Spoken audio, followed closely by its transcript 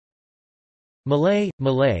Malay,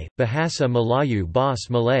 Malay, Bahasa Melayu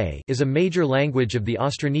Bas Malay is a major language of the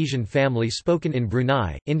Austronesian family spoken in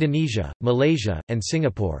Brunei, Indonesia, Malaysia, and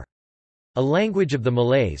Singapore. A language of the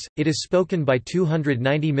Malays, it is spoken by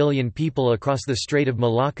 290 million people across the Strait of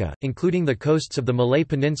Malacca, including the coasts of the Malay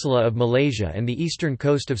Peninsula of Malaysia and the eastern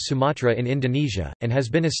coast of Sumatra in Indonesia, and has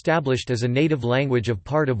been established as a native language of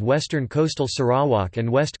part of western coastal Sarawak and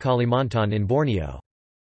West Kalimantan in Borneo.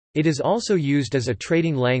 It is also used as a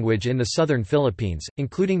trading language in the southern Philippines,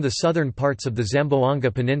 including the southern parts of the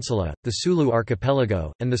Zamboanga Peninsula, the Sulu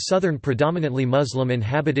Archipelago, and the southern predominantly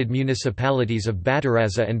Muslim-inhabited municipalities of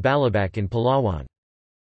Bataraza and Balabac in Palawan.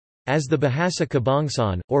 As the Bahasa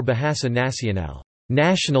Kebangsaan, or Bahasa Nasional,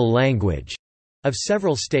 national language, of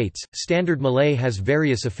several states, Standard Malay has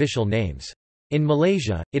various official names. In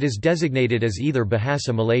Malaysia, it is designated as either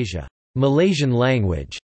Bahasa Malaysia, Malaysian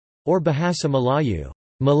language, or Bahasa Melayu,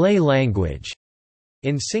 Malay language.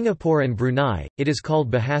 In Singapore and Brunei, it is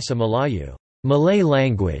called Bahasa Melayu, Malay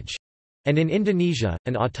language, and in Indonesia,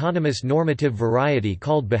 an autonomous normative variety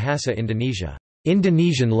called Bahasa Indonesia,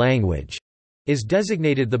 Indonesian language, is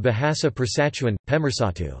designated the Bahasa Persatuan,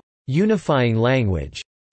 Pemersatu, unifying language,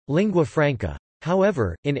 lingua franca.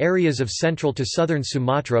 However, in areas of central to southern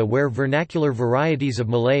Sumatra where vernacular varieties of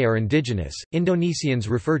Malay are indigenous, Indonesians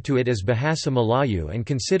refer to it as Bahasa Melayu and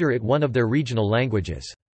consider it one of their regional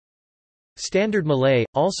languages. Standard Malay,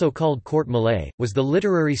 also called Court Malay, was the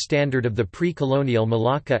literary standard of the pre-colonial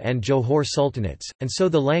Malacca and Johor sultanates, and so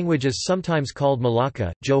the language is sometimes called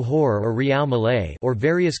Malacca, Johor or Riau Malay or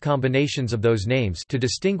various combinations of those names to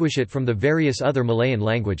distinguish it from the various other Malayan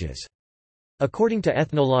languages. According to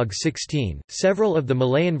Ethnologue 16, several of the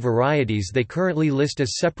Malayan varieties they currently list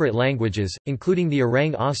as separate languages, including the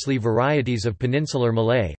Orang Asli varieties of Peninsular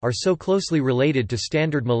Malay, are so closely related to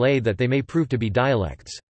Standard Malay that they may prove to be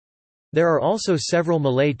dialects. There are also several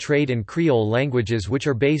Malay trade and Creole languages which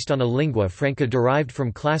are based on a lingua franca derived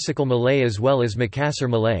from Classical Malay as well as Makassar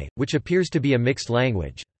Malay, which appears to be a mixed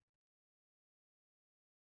language.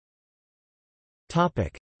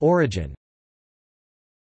 Origin.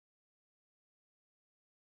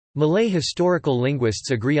 Malay historical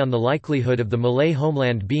linguists agree on the likelihood of the Malay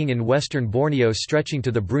homeland being in western Borneo stretching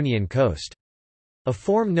to the Bruneian coast. A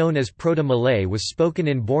form known as Proto-Malay was spoken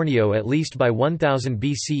in Borneo at least by 1000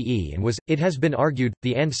 BCE and was, it has been argued,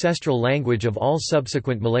 the ancestral language of all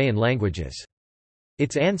subsequent Malayan languages.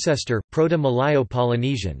 Its ancestor,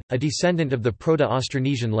 Proto-Malayo-Polynesian, a descendant of the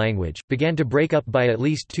Proto-Austronesian language, began to break up by at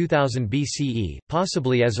least 2000 BCE,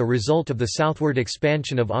 possibly as a result of the southward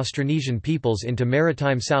expansion of Austronesian peoples into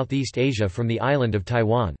maritime Southeast Asia from the island of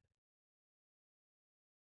Taiwan.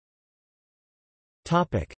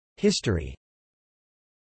 History.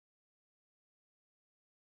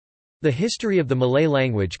 The history of the Malay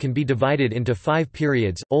language can be divided into 5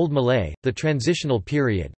 periods: Old Malay, the Transitional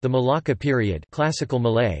Period, the Malacca Period, Classical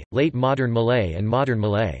Malay, Late Modern Malay and Modern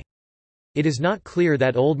Malay. It is not clear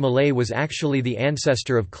that Old Malay was actually the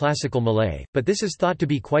ancestor of Classical Malay, but this is thought to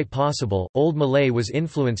be quite possible. Old Malay was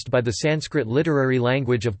influenced by the Sanskrit literary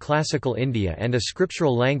language of classical India and a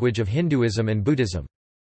scriptural language of Hinduism and Buddhism.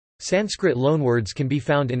 Sanskrit loanwords can be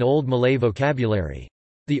found in Old Malay vocabulary.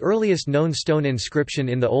 The earliest known stone inscription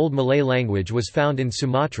in the Old Malay language was found in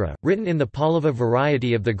Sumatra, written in the Pallava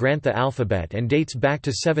variety of the Grantha alphabet and dates back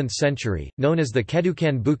to 7th century, known as the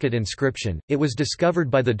Kedukan Bukit inscription. It was discovered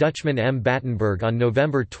by the Dutchman M. Battenberg on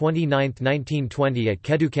November 29, 1920 at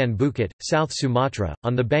Kedukan Bukit, South Sumatra,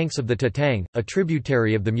 on the banks of the Tatang, a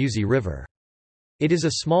tributary of the Musi River. It is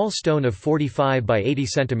a small stone of 45 by 80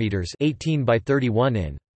 cm 18 by 31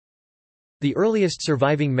 in. The earliest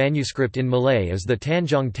surviving manuscript in Malay is the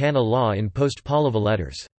Tanjong Tanah Law in post-Pallava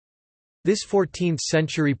letters. This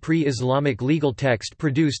 14th-century pre-Islamic legal text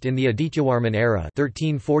produced in the Adityawarman era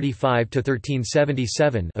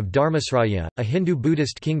 (1345–1377) of Dharmasraya, a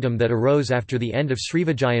Hindu-Buddhist kingdom that arose after the end of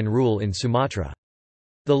Srivijayan rule in Sumatra.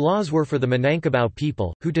 The laws were for the Minangkabau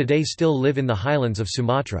people, who today still live in the highlands of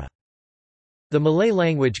Sumatra. The Malay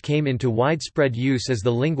language came into widespread use as the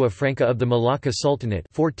lingua franca of the Malacca Sultanate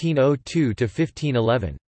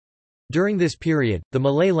 1402–1511. During this period, the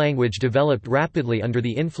Malay language developed rapidly under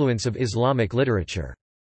the influence of Islamic literature.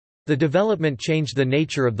 The development changed the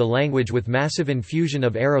nature of the language with massive infusion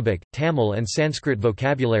of Arabic, Tamil and Sanskrit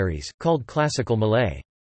vocabularies, called Classical Malay.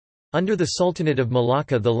 Under the Sultanate of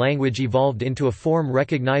Malacca the language evolved into a form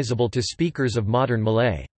recognizable to speakers of modern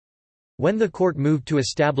Malay. When the court moved to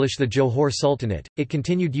establish the Johor Sultanate, it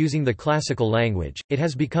continued using the classical language. It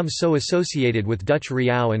has become so associated with Dutch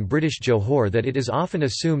Riau and British Johor that it is often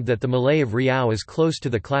assumed that the Malay of Riau is close to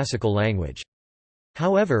the classical language.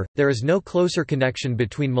 However, there is no closer connection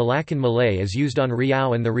between Malaccan Malay as used on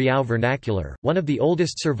Riau and the Riau vernacular. One of the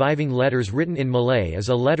oldest surviving letters written in Malay is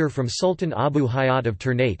a letter from Sultan Abu Hayat of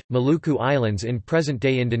Ternate, Maluku Islands in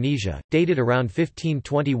present-day Indonesia, dated around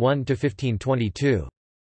 1521 to 1522.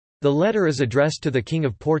 The letter is addressed to the King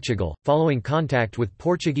of Portugal, following contact with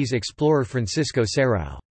Portuguese explorer Francisco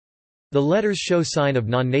Serrao. The letters show sign of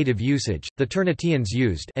non-native usage. The Ternateans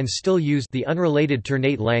used and still use the unrelated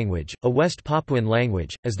Ternate language, a West Papuan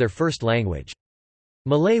language, as their first language.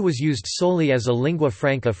 Malay was used solely as a lingua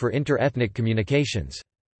franca for inter-ethnic communications.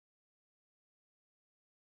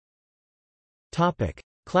 Topic: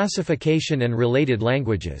 Classification and related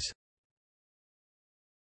languages.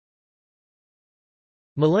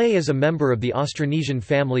 Malay is a member of the Austronesian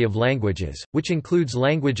family of languages, which includes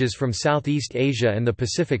languages from Southeast Asia and the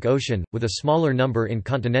Pacific Ocean, with a smaller number in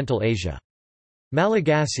continental Asia.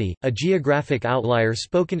 Malagasy, a geographic outlier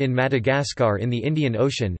spoken in Madagascar in the Indian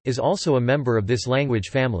Ocean, is also a member of this language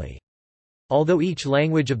family. Although each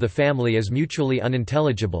language of the family is mutually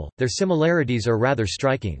unintelligible, their similarities are rather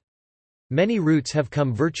striking. Many roots have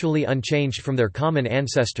come virtually unchanged from their common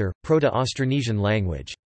ancestor, Proto-Austronesian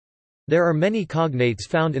language. There are many cognates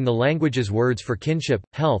found in the language's words for kinship,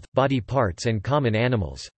 health, body parts and common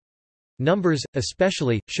animals. Numbers,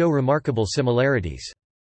 especially, show remarkable similarities.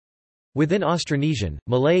 Within Austronesian,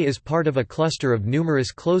 Malay is part of a cluster of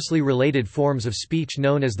numerous closely related forms of speech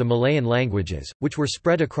known as the Malayan languages, which were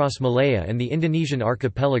spread across Malaya and the Indonesian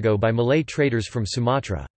archipelago by Malay traders from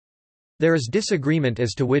Sumatra. There is disagreement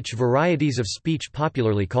as to which varieties of speech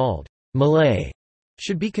popularly called Malay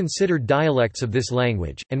should be considered dialects of this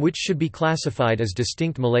language, and which should be classified as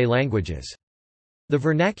distinct Malay languages. The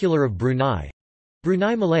vernacular of Brunei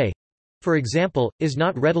Malay, for example, is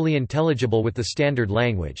not readily intelligible with the standard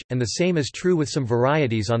language, and the same is true with some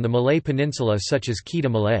varieties on the Malay Peninsula such as Kedah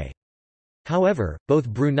Malay. However, both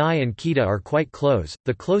Brunei and Kedah are quite close.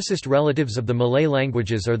 The closest relatives of the Malay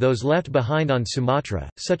languages are those left behind on Sumatra,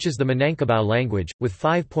 such as the Minangkabau language, with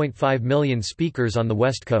 5.5 million speakers on the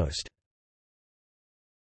west coast.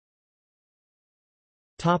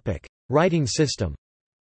 Writing system.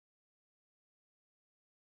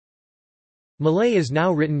 Malay is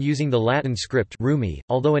now written using the Latin script Rumi,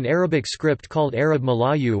 although an Arabic script called Arab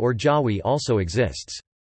Malayu or Jawi also exists.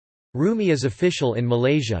 Rumi is official in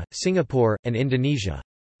Malaysia, Singapore, and Indonesia.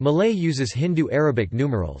 Malay uses Hindu-Arabic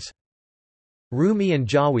numerals. Rumi and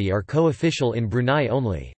Jawi are co-official in Brunei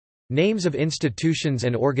only. Names of institutions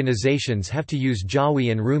and organizations have to use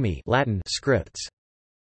Jawi and Rumi Latin scripts.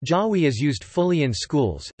 Jawi is used fully in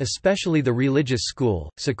schools, especially the religious school,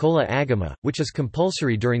 Sekolah Agama, which is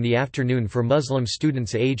compulsory during the afternoon for Muslim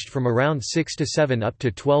students aged from around 6 to 7 up to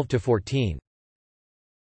 12 to 14.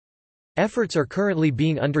 Efforts are currently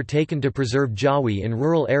being undertaken to preserve Jawi in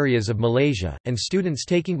rural areas of Malaysia, and students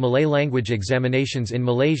taking Malay language examinations in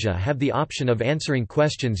Malaysia have the option of answering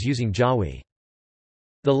questions using Jawi.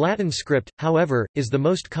 The Latin script, however, is the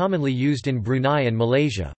most commonly used in Brunei and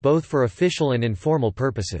Malaysia, both for official and informal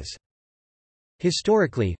purposes.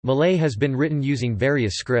 Historically, Malay has been written using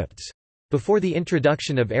various scripts. Before the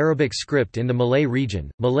introduction of Arabic script in the Malay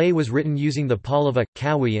region, Malay was written using the Palava,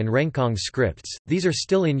 Kawi and Rencong scripts. These are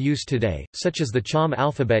still in use today, such as the Cham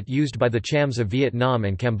alphabet used by the Chams of Vietnam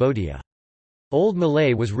and Cambodia. Old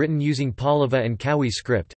Malay was written using Palava and Kawi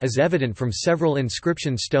script, as evident from several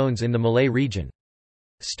inscription stones in the Malay region.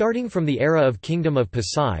 Starting from the era of Kingdom of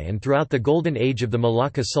Pasai and throughout the Golden Age of the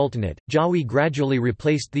Malacca Sultanate, Jawi gradually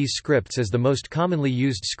replaced these scripts as the most commonly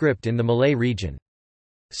used script in the Malay region.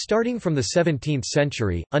 Starting from the 17th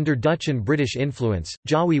century, under Dutch and British influence,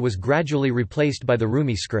 Jawi was gradually replaced by the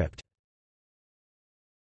Rumi script.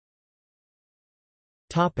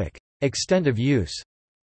 Extent of use.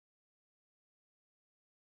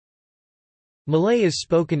 Malay is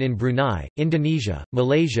spoken in Brunei, Indonesia,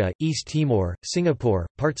 Malaysia, East Timor, Singapore,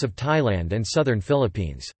 parts of Thailand and southern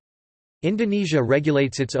Philippines. Indonesia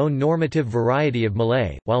regulates its own normative variety of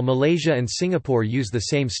Malay, while Malaysia and Singapore use the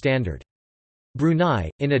same standard.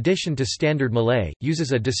 Brunei, in addition to Standard Malay,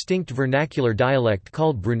 uses a distinct vernacular dialect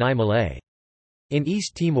called Brunei Malay. In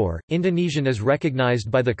East Timor, Indonesian is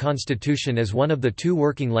recognized by the constitution as one of the two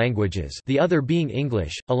working languages, the other being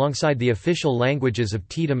English, alongside the official languages of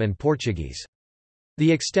Tetum and Portuguese.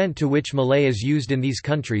 The extent to which Malay is used in these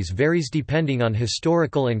countries varies depending on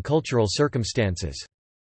historical and cultural circumstances.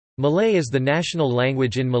 Malay is the national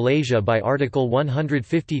language in Malaysia by Article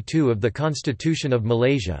 152 of the Constitution of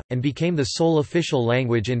Malaysia, and became the sole official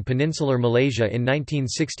language in Peninsular Malaysia in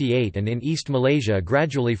 1968 and in East Malaysia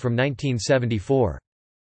gradually from 1974.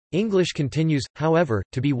 English continues, however,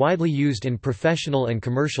 to be widely used in professional and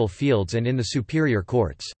commercial fields and in the superior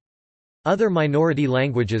courts. Other minority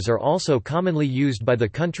languages are also commonly used by the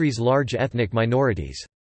country's large ethnic minorities.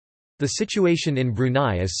 The situation in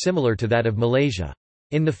Brunei is similar to that of Malaysia.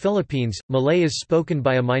 In the Philippines, Malay is spoken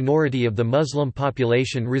by a minority of the Muslim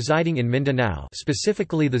population residing in Mindanao,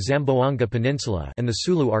 specifically the Zamboanga Peninsula and the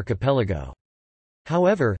Sulu archipelago.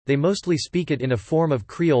 However, they mostly speak it in a form of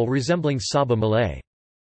Creole resembling Sabah Malay.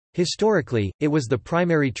 Historically, it was the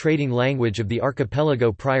primary trading language of the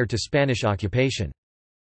archipelago prior to Spanish occupation.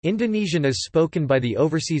 Indonesian is spoken by the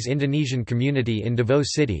overseas Indonesian community in Davao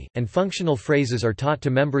City, and functional phrases are taught to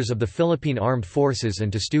members of the Philippine Armed Forces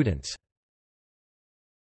and to students.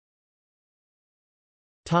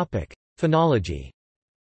 Phonology.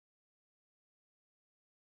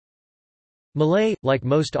 Malay, like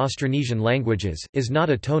most Austronesian languages, is not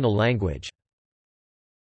a tonal language.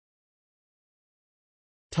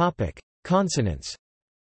 Consonants.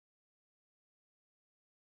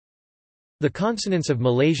 The consonants of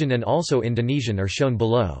Malaysian and also Indonesian are shown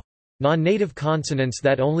below. Non-native consonants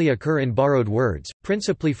that only occur in borrowed words,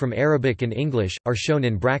 principally from Arabic and English, are shown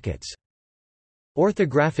in brackets.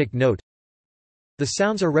 Orthographic note. The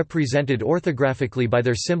sounds are represented orthographically by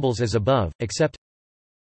their symbols as above, except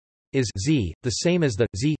is z, the same as the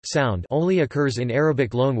z sound, only occurs in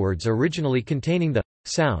Arabic loanwords originally containing the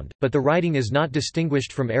sound, but the writing is not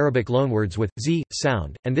distinguished from Arabic loanwords with z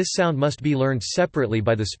sound, and this sound must be learned separately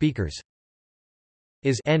by the speakers.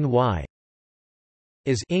 Is ny.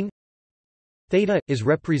 Is ing. Theta is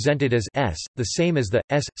represented as s, the same as the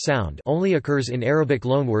s sound, only occurs in Arabic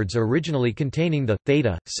loanwords originally containing the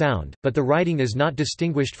theta sound, but the writing is not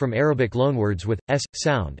distinguished from Arabic loanwords with s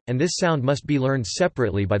sound, and this sound must be learned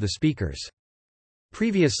separately by the speakers.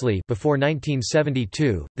 Previously, before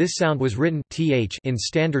 1972, this sound was written th in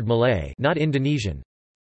Standard Malay, not Indonesian.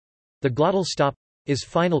 The glottal stop is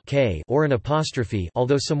final k or an apostrophe,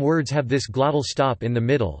 although some words have this glottal stop in the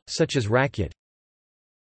middle, such as rakyat.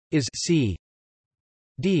 Is c.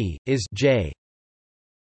 D is j.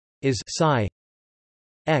 Is psi.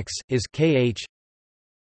 X is kh.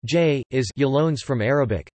 J is y loans from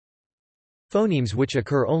Arabic. Phonemes which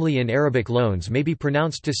occur only in Arabic loans may be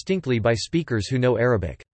pronounced distinctly by speakers who know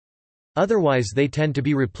Arabic. Otherwise they tend to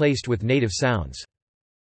be replaced with native sounds.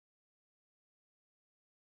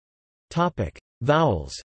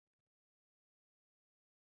 Vowels.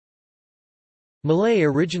 Malay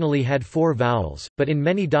originally had 4 vowels, but in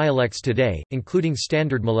many dialects today, including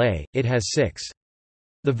Standard Malay, it has 6.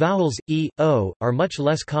 The vowels, e, o, are much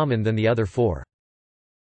less common than the other 4.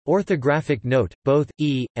 Orthographic note, both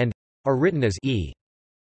e and are written as e.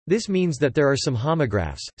 This means that there are some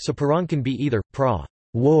homographs, so parang can be either pra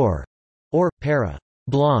war or para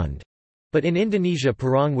blonde, but in Indonesia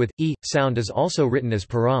parang with e sound is also written as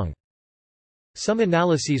parang. Some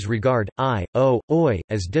analyses regard I, o, oi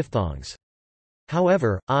as diphthongs.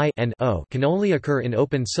 However, I and o can only occur in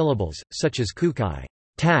open syllables, such as kukai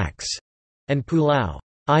tax, and pulau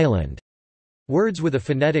island. Words with a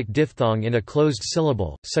phonetic diphthong in a closed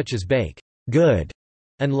syllable, such as bake good,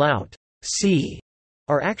 and laut see,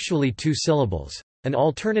 are actually 2 syllables. An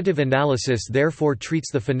alternative analysis therefore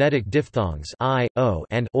treats the phonetic diphthongs I, o,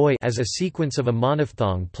 and oi as a sequence of a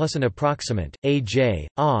monophthong plus an approximant, aj,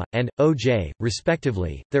 a, and oj,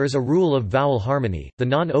 respectively. There is a rule of vowel harmony. The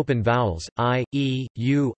non-open vowels, I, e,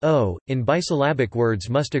 u, o, in bisyllabic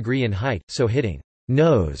words must agree in height, so hitting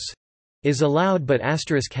nose is allowed but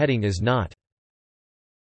asterisk heading is not.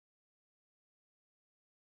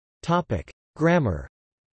 Grammar.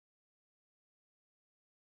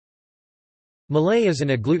 Malay is an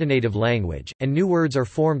agglutinative language, and new words are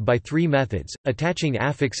formed by 3 methods: attaching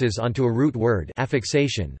affixes onto a root word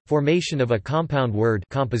affixation, formation of a compound word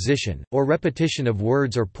composition, or repetition of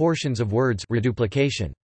words or portions of words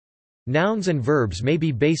reduplication. Nouns and verbs may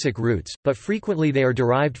be basic roots, but frequently they are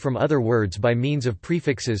derived from other words by means of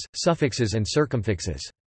prefixes, suffixes and circumfixes.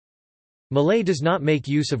 Malay does not make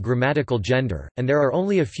use of grammatical gender, and there are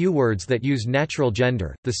only a few words that use natural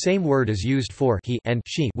gender. The same word is used for he and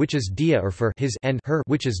she, which is dia, or for his and her,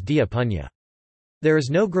 which is dia punya. There is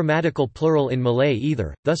no grammatical plural in Malay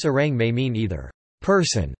either, thus orang may mean either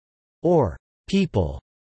person or people.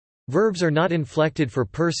 Verbs are not inflected for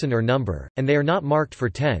person or number, and they are not marked for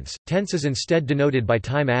tense. Tense is instead denoted by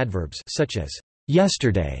time adverbs such as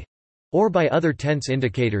yesterday, or by other tense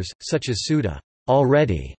indicators such as sudah,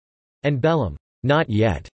 already, and belum, not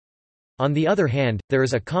yet. On the other hand, there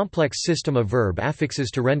is a complex system of verb affixes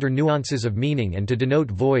to render nuances of meaning and to denote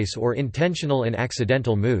voice or intentional and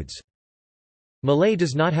accidental moods. Malay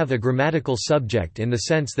does not have a grammatical subject in the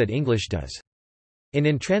sense that English does. In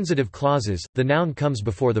intransitive clauses, the noun comes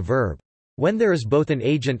before the verb. When there is both an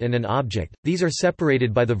agent and an object, these are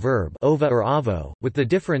separated by the verb ova or avo, with the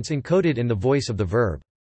difference encoded in the voice of the verb.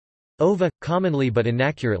 Ova, commonly but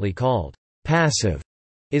inaccurately called passive,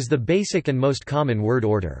 is the basic and most common word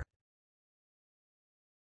order.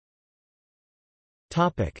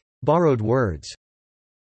 Borrowed words.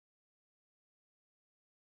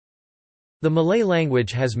 The Malay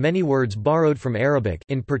language has many words borrowed from Arabic,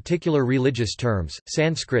 in particular religious terms,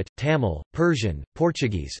 Sanskrit, Tamil, Persian,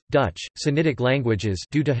 Portuguese, Dutch, Sinitic languages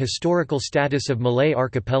due to historical status of Malay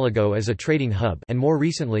archipelago as a trading hub, and more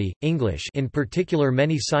recently, English, in particular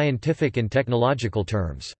many scientific and technological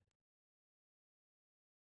terms.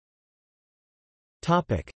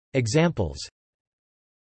 Examples.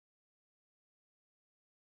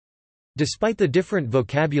 Despite the different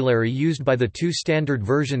vocabulary used by the two standard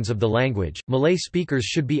versions of the language, Malay speakers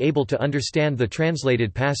should be able to understand the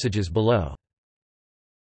translated passages below.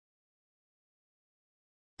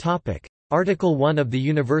 Article 1 of the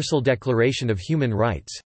Universal Declaration of Human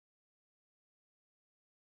Rights.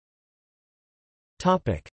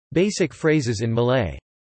 Basic phrases in Malay.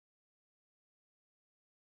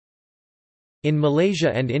 In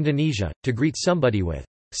Malaysia and Indonesia, to greet somebody with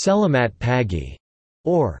 "Selamat pagi"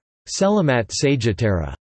 or "Selamat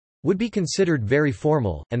sejahtera" would be considered very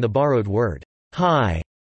formal, and the borrowed word "hi"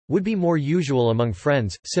 would be more usual among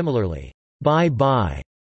friends. Similarly, "bye-bye"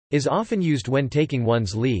 is often used when taking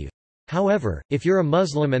one's leave. However, if you're a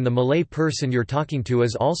Muslim and the Malay person you're talking to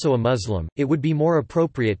is also a Muslim, it would be more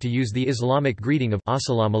appropriate to use the Islamic greeting of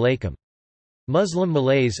Assalamu alaikum. Muslim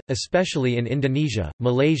Malays, especially in Indonesia,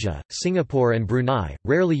 Malaysia, Singapore and Brunei,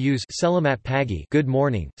 rarely use "Selamat pagi" good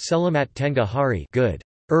morning, "Selamat tengah hari" good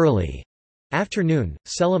early afternoon,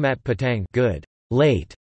 "Selamat petang" good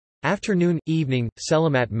late afternoon, evening,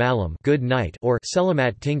 "Selamat malam" good night, or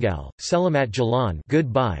 "Selamat tinggal," "Selamat jalan"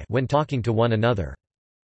 goodbye when talking to one another.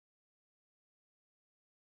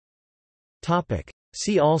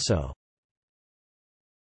 See also: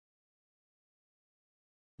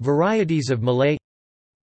 Varieties of Malay,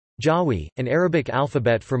 Jawi, an Arabic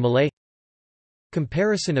alphabet for Malay,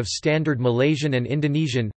 comparison of Standard Malaysian and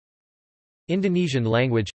Indonesian, Indonesian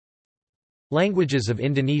language, languages of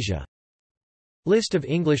Indonesia, list of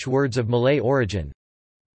English words of Malay origin,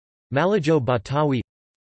 Malajo Batawi,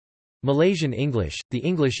 Malaysian English, the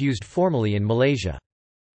English used formally in Malaysia.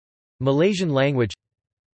 Malaysian language.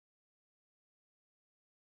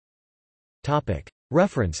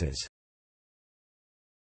 References.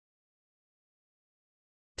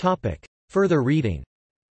 Further reading.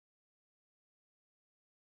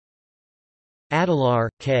 Adelaar,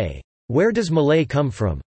 K. Where Does Malay Come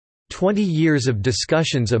From? 20 Years of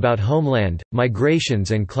Discussions About Homeland, Migrations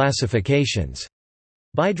and Classifications.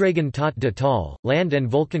 Bijdragen tot de taal, Land en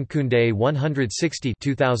Volkenkunde 160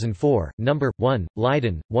 2004, No. 1,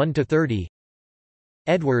 Leiden, 1–30.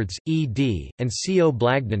 Edwards, E. D., and C. O.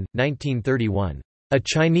 Blagden, 1931. A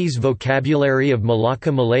Chinese Vocabulary of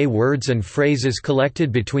Malacca Malay Words and Phrases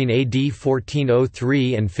Collected Between AD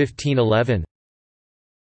 1403 and 1511.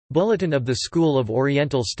 Bulletin of the School of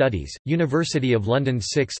Oriental Studies, University of London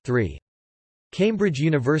 6 3. Cambridge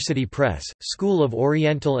University Press, School of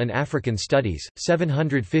Oriental and African Studies,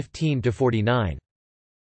 715–49.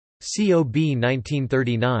 COB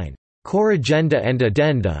 1939. Corrigenda and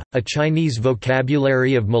Addenda, A Chinese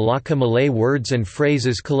Vocabulary of Malacca Malay Words and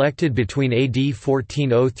Phrases Collected Between AD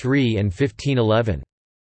 1403 and 1511.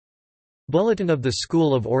 Bulletin of the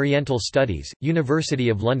School of Oriental Studies, University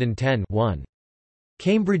of London 10 1.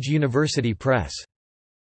 Cambridge University Press.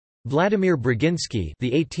 Vladimir Braginsky, the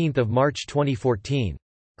 18th of March 2014.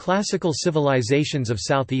 Classical Civilizations of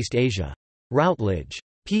Southeast Asia. Routledge.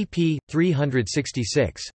 pp.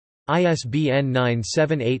 366. ISBN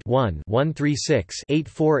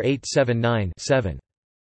 978-1-136-84879-7.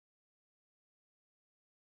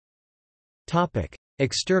 Topic: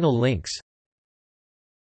 External links.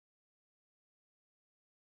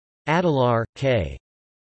 Adelaar, K.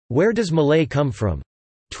 Where Does Malay Come From?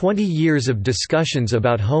 20 Years of Discussions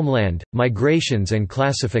About Homeland, Migrations and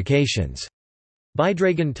Classifications.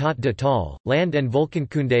 Bijdragen tot de taal, Land en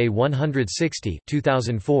Volkenkunde 160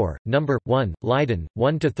 2004, No. 1, Leiden,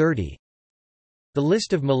 1–30. The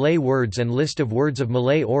List of Malay Words and List of Words of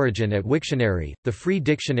Malay Origin at Wiktionary, the Free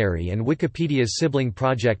Dictionary and Wikipedia's sibling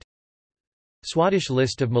project. Swadesh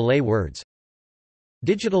List of Malay Words.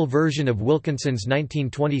 Digital version of Wilkinson's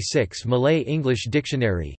 1926 Malay-English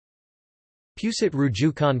Dictionary. Pusat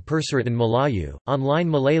Rujukan Persuratan Melayu, online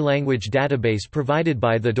Malay language database provided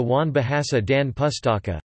by the Dewan Bahasa dan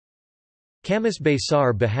Pustaka. Kamus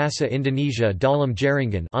Besar Bahasa Indonesia dalam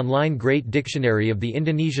Jaringan, online Great Dictionary of the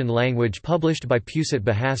Indonesian language published by Pusat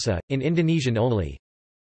Bahasa, in Indonesian only.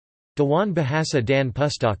 Dewan Bahasa dan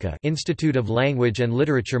Pustaka, Institute of Language and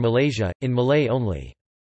Literature Malaysia, in Malay only.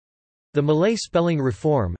 The Malay Spelling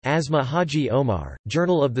Reform, Asma Haji Omar,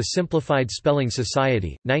 Journal of the Simplified Spelling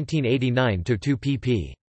Society, 1989-2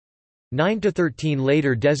 pp. 9–13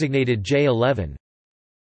 later designated J11.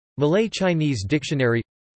 Malay Chinese Dictionary,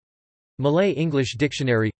 Malay English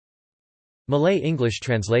Dictionary, Malay English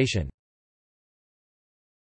translation.